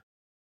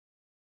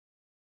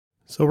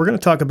So we're going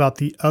to talk about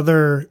the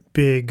other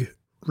big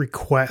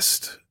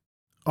request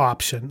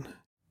option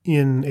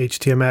in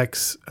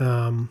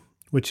htmx,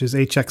 which is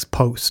ajax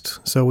post.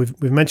 So we've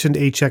mentioned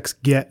ajax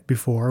get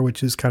before,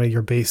 which is kind of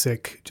your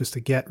basic, just a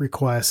get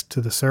request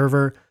to the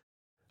server.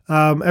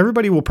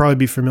 Everybody will probably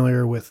be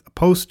familiar with a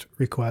post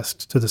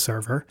request to the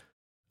server.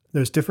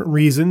 There's different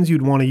reasons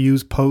you'd want to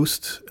use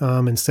post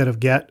instead of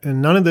get, and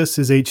none of this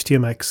is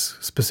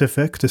htmx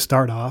specific to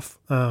start off.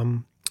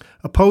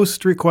 A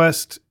post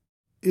request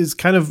is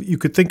kind of, you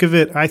could think of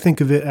it, I think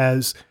of it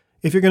as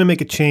if you're going to make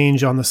a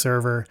change on the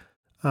server,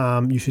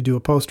 you should do a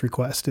post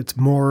request. It's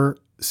more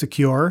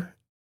secure.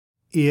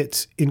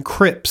 It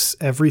encrypts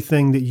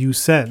everything that you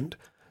send.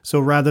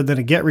 So rather than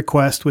a get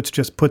request, which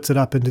just puts it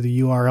up into the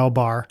URL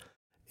bar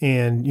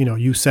and,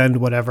 you send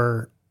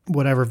whatever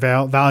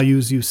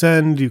values you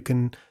send,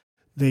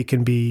 they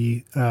can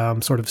be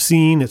sort of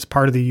seen. It's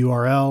part of the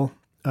URL.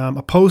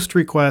 A post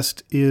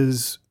request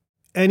is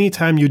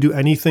anytime you do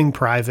anything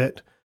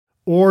private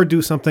or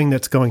do something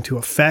that's going to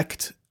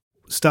affect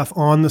stuff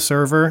on the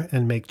server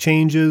and make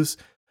changes,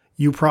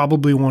 you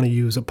probably want to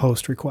use a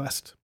post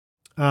request.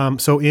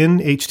 So in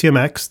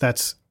htmx,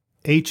 that's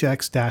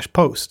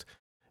hx-post.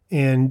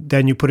 And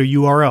then you put a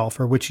URL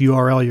for which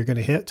URL you're going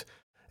to hit.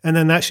 And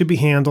then that should be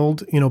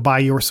handled, by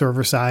your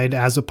server side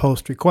as a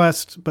post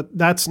request, but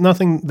that's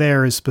nothing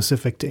there is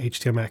specific to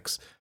htmx.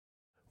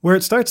 Where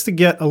it starts to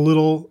get a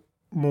little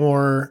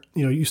more,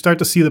 you start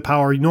to see the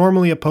power.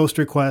 Normally a post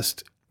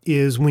request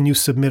is when you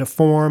submit a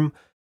form,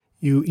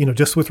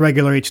 just with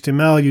regular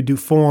HTML, you do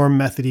form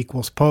method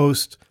equals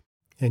post,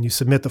 and you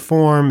submit the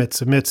form, it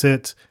submits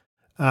it.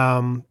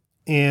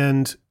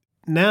 And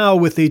now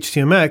with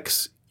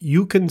htmx,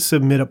 you can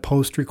submit a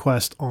post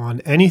request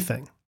on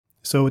anything.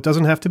 So it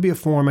doesn't have to be a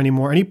form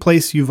anymore. Any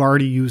place you've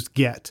already used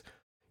get,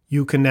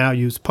 you can now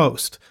use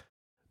post.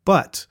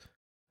 But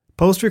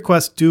post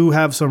requests do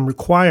have some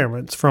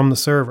requirements from the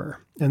server.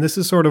 And this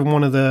is sort of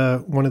one of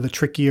the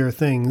trickier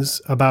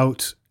things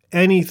about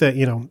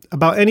anything,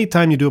 about any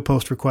time you do a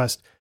post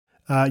request,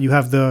 you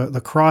have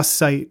the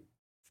cross-site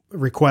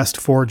request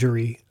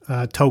forgery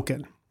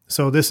token.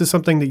 So this is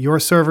something that your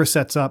server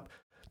sets up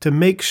to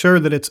make sure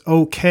that it's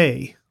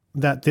okay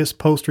that this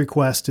post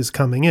request is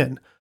coming in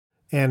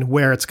and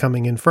where it's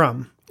coming in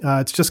from.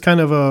 It's just kind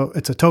of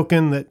it's a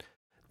token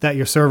that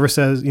your server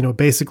says,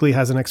 basically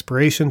has an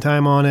expiration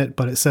time on it,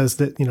 but it says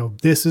that,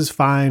 this is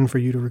fine for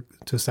you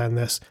to send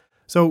this.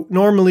 So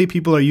normally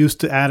people are used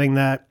to adding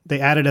that. They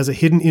add it as a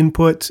hidden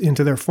input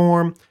into their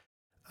form.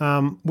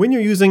 When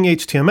you're using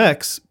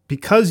htmx,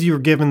 because you're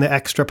given the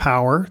extra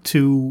power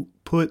to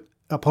put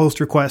a post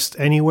request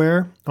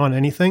anywhere on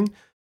anything,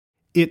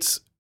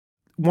 it's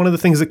one of the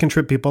things that can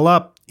trip people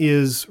up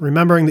is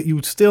remembering that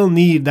you still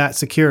need that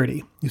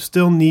security. You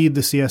still need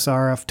the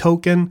CSRF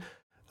token,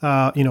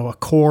 a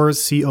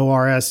CORS,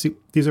 CORS.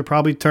 These are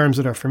probably terms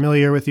that are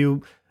familiar with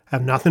you.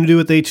 Have nothing to do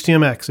with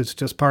htmx. It's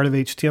just part of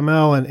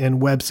HTML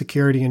and web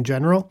security in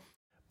general.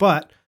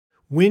 But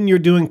when you're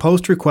doing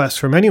post requests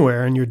from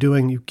anywhere and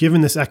you've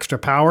given this extra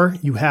power,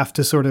 you have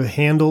to sort of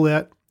handle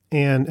that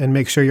and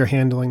make sure you're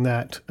handling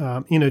that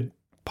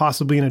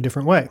possibly in a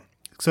different way.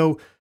 So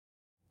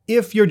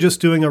if you're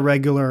just doing a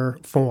regular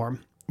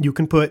form, you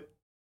can put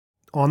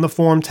on the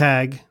form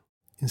tag,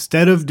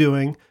 instead of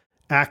doing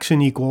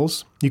action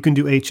equals, you can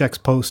do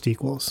hx post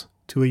equals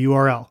to a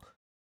URL.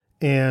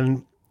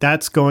 And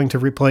that's going to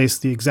replace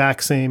the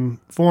exact same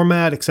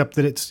format, except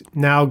that it's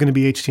now going to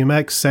be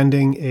htmx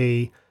sending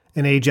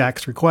an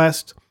ajax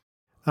request.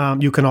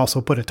 You can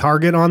also put a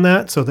target on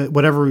that so that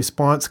whatever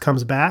response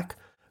comes back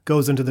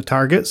goes into the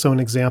target. So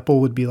an example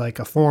would be like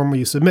a form where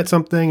you submit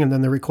something and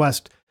then the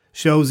request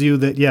shows you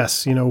that,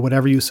 yes,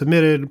 whatever you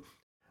submitted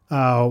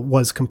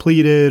was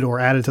completed or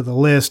added to the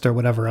list or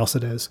whatever else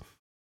it is.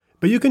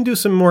 But you can do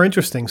some more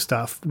interesting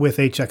stuff with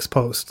hx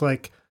post,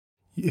 like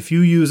if you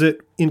use it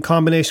in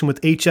combination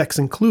with hx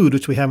include,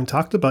 which we haven't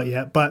talked about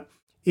yet, but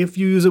if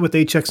you use it with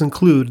hx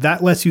include,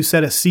 that lets you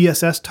set a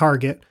CSS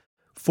target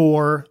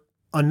for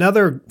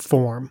another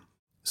form.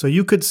 So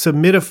you could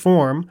submit a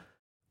form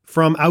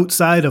from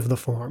outside of the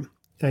form.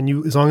 And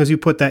as long as you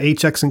put that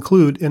hx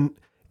include, in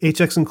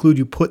hx include,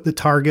 you put the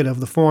target of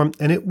the form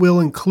and it will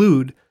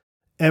include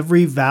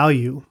every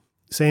value,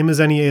 same as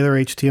any other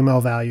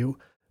HTML value,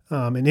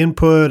 an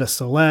input, a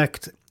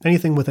select,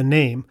 anything with a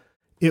name.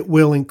 It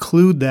will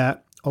include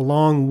that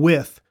along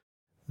with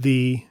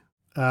the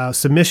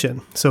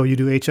submission. So you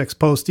do hx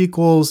post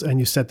equals and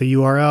you set the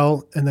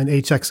URL and then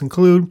hx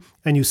include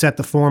and you set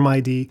the form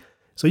ID.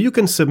 So you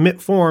can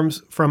submit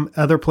forms from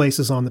other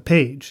places on the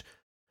page.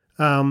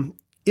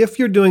 If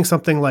you're doing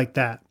something like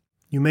that,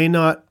 you may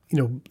not,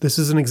 this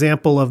is an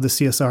example of the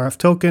CSRF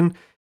token.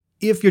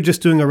 If you're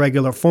just doing a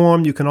regular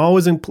form, you can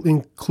always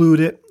include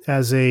it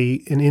as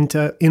an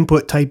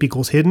input type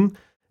equals hidden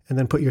and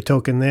then put your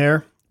token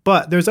there.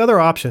 But there's other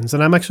options,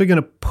 and I'm actually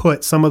going to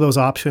put some of those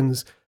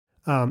options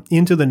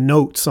into the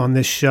notes on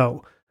this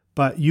show.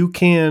 But you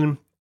can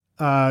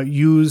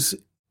use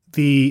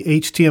the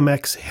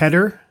htmx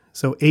header,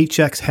 so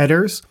hx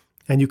headers,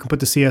 and you can put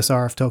the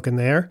CSRF token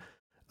there.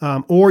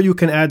 Or you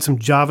can add some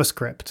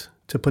JavaScript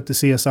to put the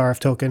CSRF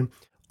token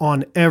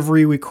on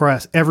every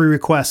request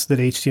that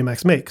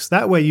HTMX makes.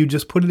 That way you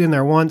just put it in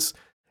there once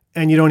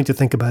and you don't need to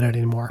think about it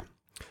anymore.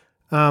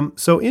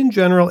 So in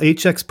general,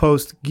 HX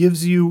post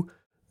gives you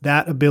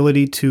that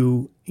ability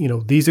to,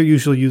 these are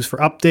usually used for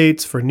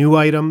updates, for new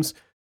items.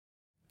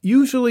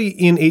 Usually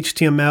in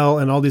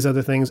HTML and all these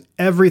other things,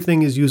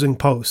 everything is using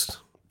post.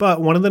 But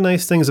one of the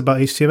nice things about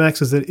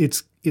HTMX is that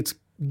it's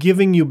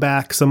giving you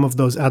back some of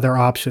those other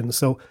options.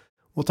 So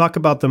we'll talk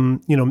about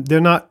them.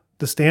 They're not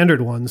the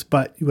standard ones,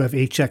 but you have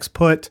HX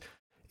put,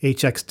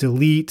 HX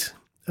delete,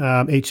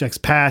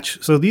 HX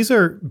patch. So these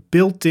are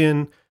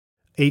built-in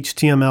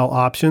HTML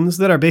options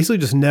that are basically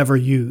just never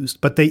used,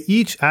 but they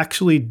each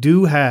actually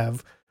do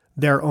have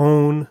their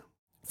own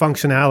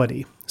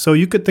functionality. So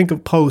you could think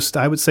of post,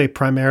 I would say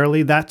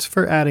primarily, that's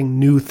for adding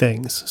new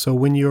things. So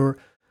when you're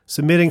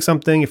submitting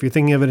something, if you're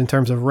thinking of it in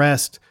terms of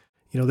REST,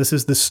 this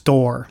is the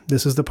store.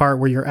 This is the part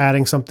where you're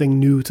adding something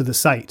new to the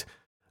site.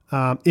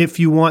 If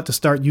you want to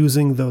start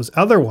using those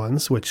other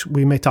ones, which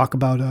we may talk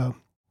about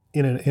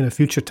in a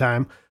future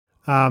time,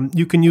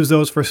 you can use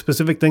those for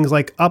specific things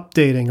like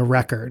updating a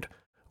record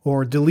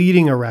or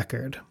deleting a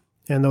record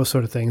and those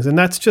sort of things. And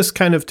that's just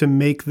kind of to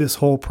make this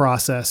whole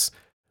process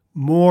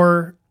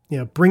more,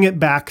 bring it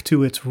back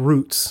to its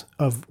roots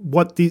of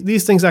what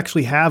these things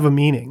actually have a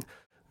meaning.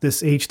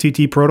 This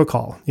HTTP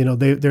protocol,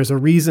 there's a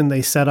reason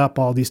they set up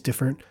all these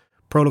different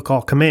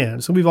protocol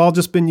commands. So we've all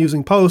just been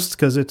using post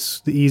because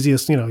it's the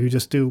easiest, you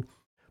just do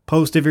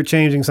post if you're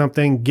changing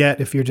something,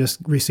 get if you're just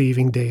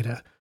receiving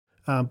data.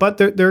 But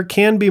there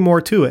can be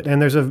more to it,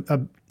 and there's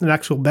an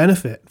actual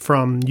benefit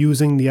from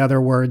using the other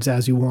words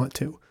as you want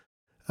to.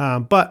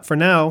 But for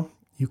now,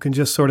 you can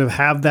just sort of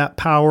have that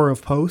power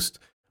of post,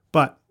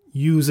 but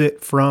use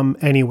it from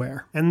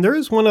anywhere. And there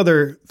is one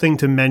other thing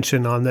to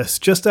mention on this,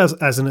 just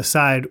as an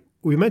aside.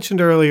 I mentioned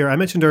earlier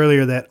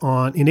that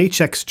in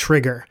HX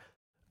trigger,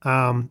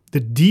 the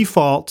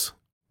default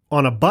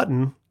on a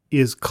button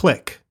is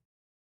click.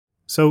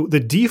 So the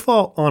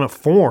default on a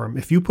form,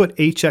 if you put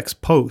HX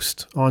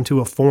post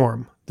onto a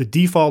form, the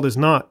default is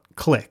not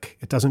click.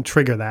 It doesn't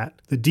trigger that.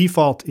 The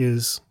default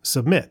is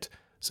submit.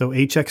 So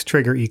HX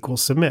trigger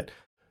equals submit.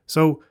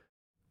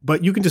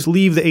 But you can just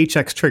leave the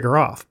HX trigger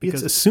off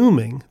because it's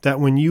assuming that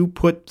when you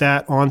put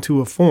that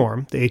onto a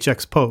form, the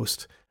HX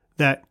post,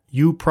 that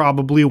you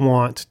probably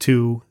want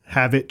to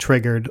have it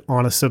triggered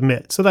on a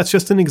submit. So that's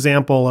just an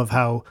example of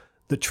how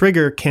the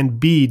trigger can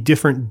be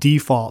different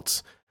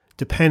defaults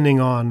depending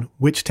on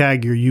which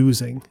tag you're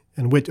using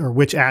and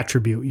which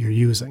attribute you're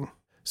using.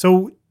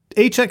 So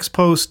HX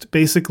post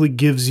basically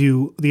gives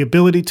you the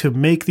ability to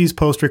make these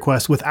post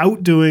requests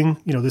without doing,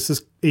 this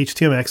is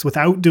HTMX,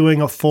 without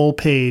doing a full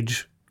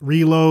page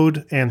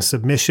reload and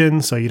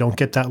submission. So you don't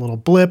get that little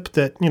blip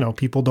that,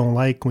 people don't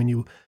like when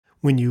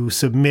you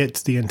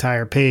submit the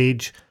entire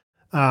page.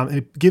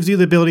 It gives you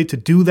the ability to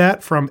do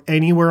that from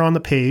anywhere on the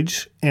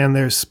page, and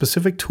there's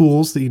specific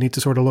tools that you need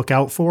to sort of look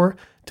out for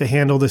to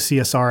handle the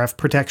CSRF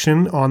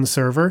protection on the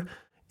server.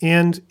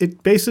 And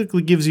it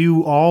basically gives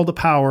you all the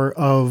power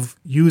of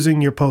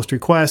using your post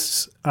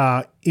requests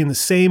in the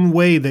same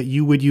way that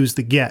you would use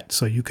the GET.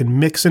 So you can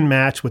mix and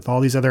match with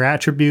all these other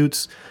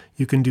attributes.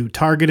 You can do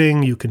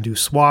targeting, you can do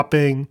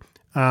swapping,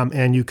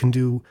 and you can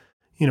do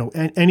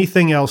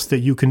anything else that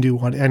you can do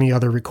on any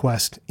other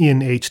request in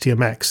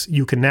HTMX,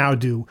 you can now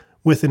do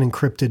with an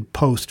encrypted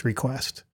post request.